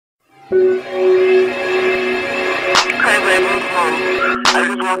baby, I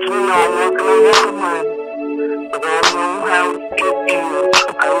just want you to know I'm working on your mind. But I know how it is.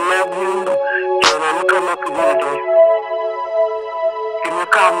 I love you, and I'm gonna come up to you today. Give me a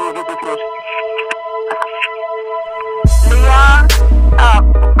call when you get this message. Leon,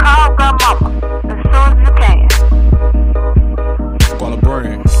 call grandmama as soon as you can. Call a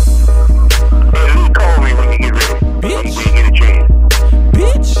brain. Hey, Lee, call me when you get ready. Bitch. When you get a chance.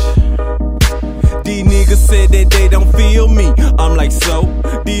 Bitch. These niggas said that they don't feel me. I'm like, so?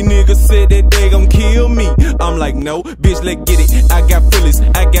 These niggas said that they gon' kill me. I'm like, no, bitch, let's get it. I got feelings,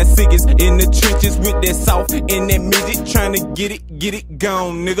 I got sickers in the trenches with that soft and that midget. Tryna get it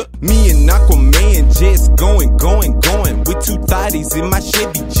gone, nigga. Me and AquaMan just going. With two thotties in my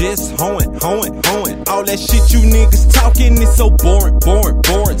Chevy, just hoeing. All that shit you niggas talking is so boring.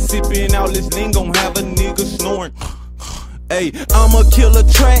 Sipping all this lean gon' have a nigga snoring. Ay, I'ma kill a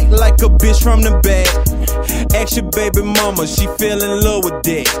track like a bitch from the back. Ask your baby mama, she fell in love with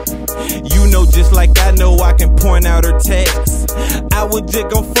that. You know, just like I know, I can point out her tags. I was just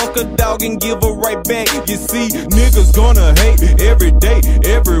gon' fuck a dog and give her right back. You see, niggas gonna hate every day,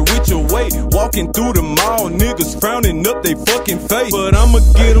 every which way. Walking through the mall, niggas frowning up they fucking face. But I'ma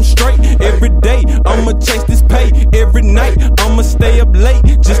get them straight every day. I'ma chase this pay every night. I'ma stay up late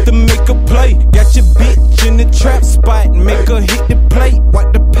just to make a play. Got your bitch in the trap spot, make her hit the plate.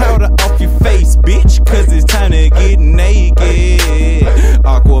 Wipe the powder off your face, bitch, cause it's time to get naked.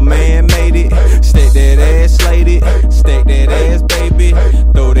 AquaMan made it. Stack that ass, slate it. Stack that ass, baby.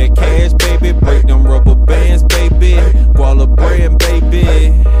 Throw that cash, baby. Break them rubber bands, baby. Koala brand, baby.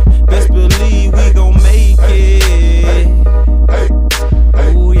 Best believe we gon' make it.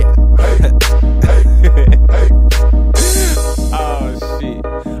 Ooh, yeah. Oh, shit.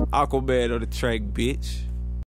 AquaMan on the track, bitch.